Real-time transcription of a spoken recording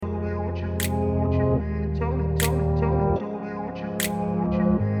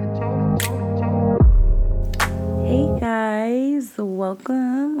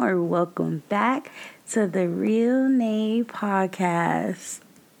welcome back to the Real Nay podcast.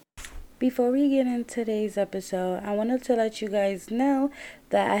 Before we get into today's episode, I wanted to let you guys know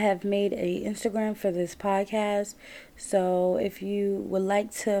that I have made an Instagram for this podcast. So if you would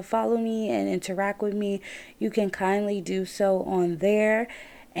like to follow me and interact with me, you can kindly do so on there.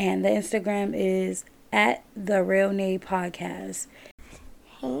 And the Instagram is at the Real Nay podcast.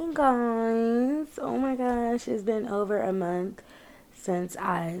 Hey guys, oh my gosh, it's been over a month since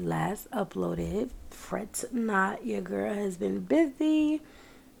I last uploaded. Fret not, your girl has been busy.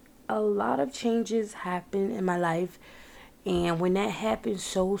 A lot of changes happen in my life, and when that happens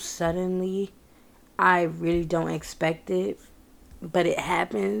so suddenly, I really don't expect it, but it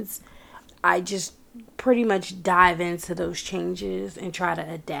happens. I just pretty much dive into those changes and try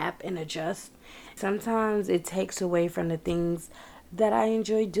to adapt and adjust. Sometimes it takes away from the things that I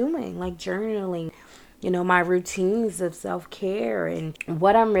enjoy doing, like journaling, my routines of self-care. And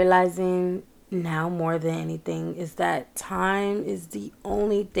what I'm realizing now more than anything is that time is the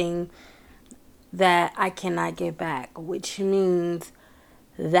only thing that I cannot get back, which means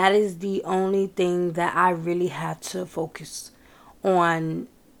that is the only thing that I really have to focus on.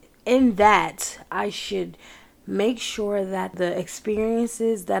 In that, I should make sure that the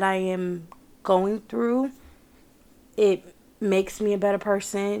experiences that I am going through, it makes me a better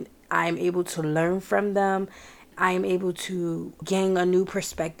person. I'm able to learn from them. I am able to gain a new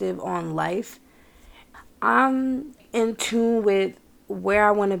perspective on life. I'm in tune with where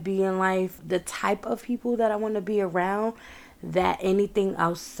I want to be in life, the type of people that I want to be around, that anything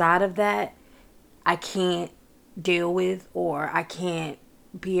outside of that I can't deal with or I can't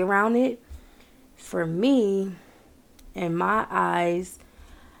be around it. For me, in my eyes,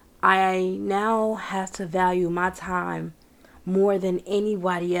 I now have to value my time more than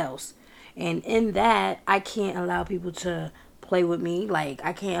anybody else. And in that, I can't allow people to play with me. Like,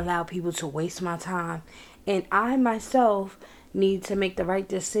 I can't allow people to waste my time. And I myself need to make the right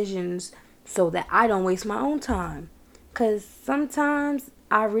decisions so that I don't waste my own time. Because sometimes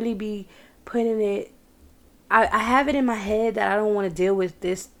I really be putting it, I have it in my head that I don't want to deal with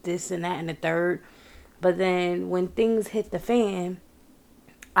this, and that, and the third. But then when things hit the fan,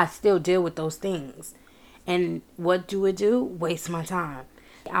 I still deal with those things. And what do it do? Waste my time.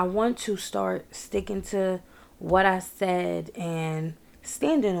 I want to start sticking to what I said and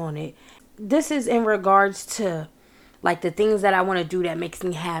standing on it. This is in regards to like the things that I want to do that makes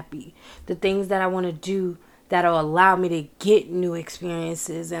me happy. The things that I want to do that'll allow me to get new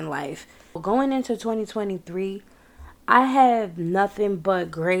experiences in life. Going into 2023, I have nothing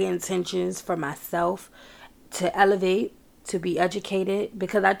but great intentions for myself to elevate, to be educated,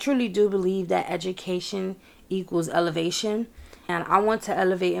 because I truly do believe that education equals elevation. And I want to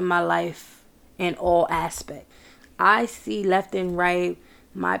elevate in my life in all aspects. I see left and right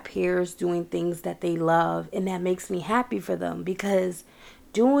my peers doing things that they love, and that makes me happy for them, because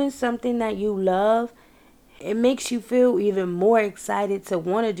doing something that you love, it makes you feel even more excited to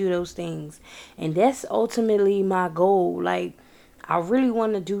want to do those things. And that's ultimately my goal. Like, I really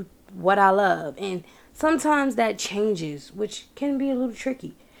want to do what I love. And sometimes that changes, which can be a little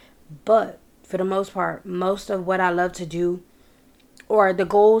tricky. But for the most part, most of what I love to do or the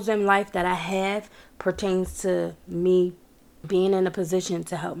goals in life that I have pertains to me being in a position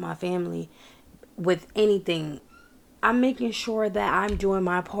to help my family with anything. I'm making sure that I'm doing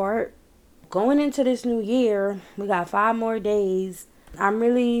my part. Going into this new year, we got 5 more days. I'm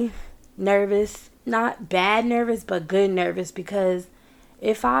really nervous. Not bad nervous, but good nervous, because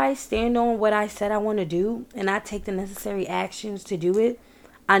if I stand on what I said I want to do and I take the necessary actions to do it,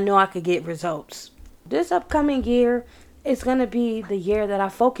 I know I could get results. This upcoming year is going to be the year that I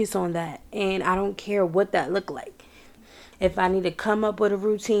focus on that, and I don't care what that look like. If I need to come up with a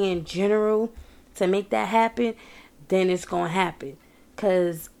routine in general to make that happen, then it's going to happen.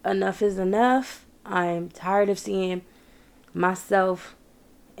 Because enough is enough. I'm tired of seeing myself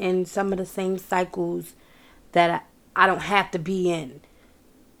in some of the same cycles that I don't have to be in.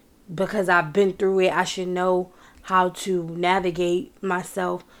 Because I've been through it, I should know how to navigate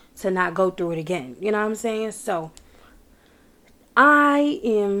myself to not go through it again. You know what I'm saying? So I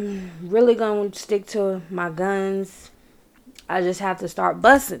am really going to stick to my guns. I just have to start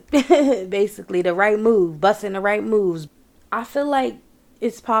busting. Basically, the right move. Busting the right moves. I feel like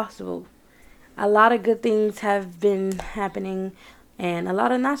it's possible. A lot of good things have been happening and a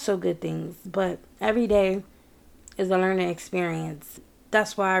lot of not so good things. But every day is a learning experience.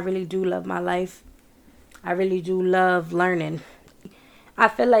 That's why I really do love my life. I really do love learning. I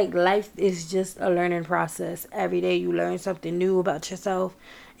feel like life is just a learning process. Every day you learn something new about yourself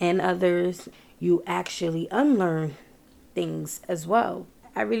and others. You actually unlearn things as well.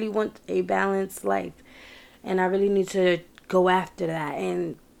 I really want a balanced life, and I really need to go after that.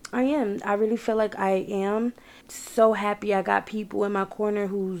 And I am. I really feel like I am. So happy I got people in my corner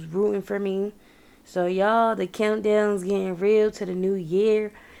who's rooting for me. So y'all, the countdown's getting real to the new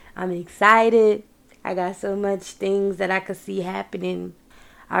year. I'm excited. I got so much things that I could see happening.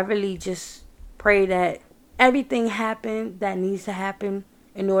 I really just pray that everything happen that needs to happen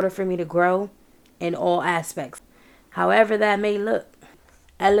in order for me to grow in all aspects. However that may look.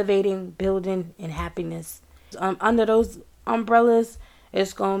 Elevating, building, and happiness. Under those umbrellas,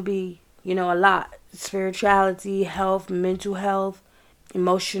 it's going to be, a lot. Spirituality, health, mental health,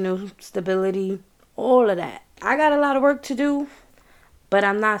 emotional stability, all of that. I got a lot of work to do, but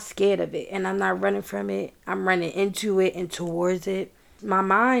I'm not scared of it, and I'm not running from it. I'm running into it and towards it. My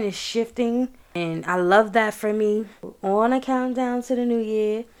mind is shifting, and I love that for me. On a countdown to the new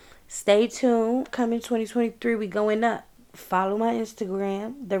year. Stay tuned. Coming 2023, we going up. Follow my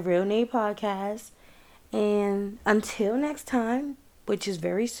Instagram, The Real Name Podcast. And until next time, which is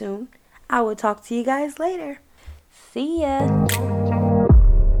very soon, I will talk to you guys later. See ya.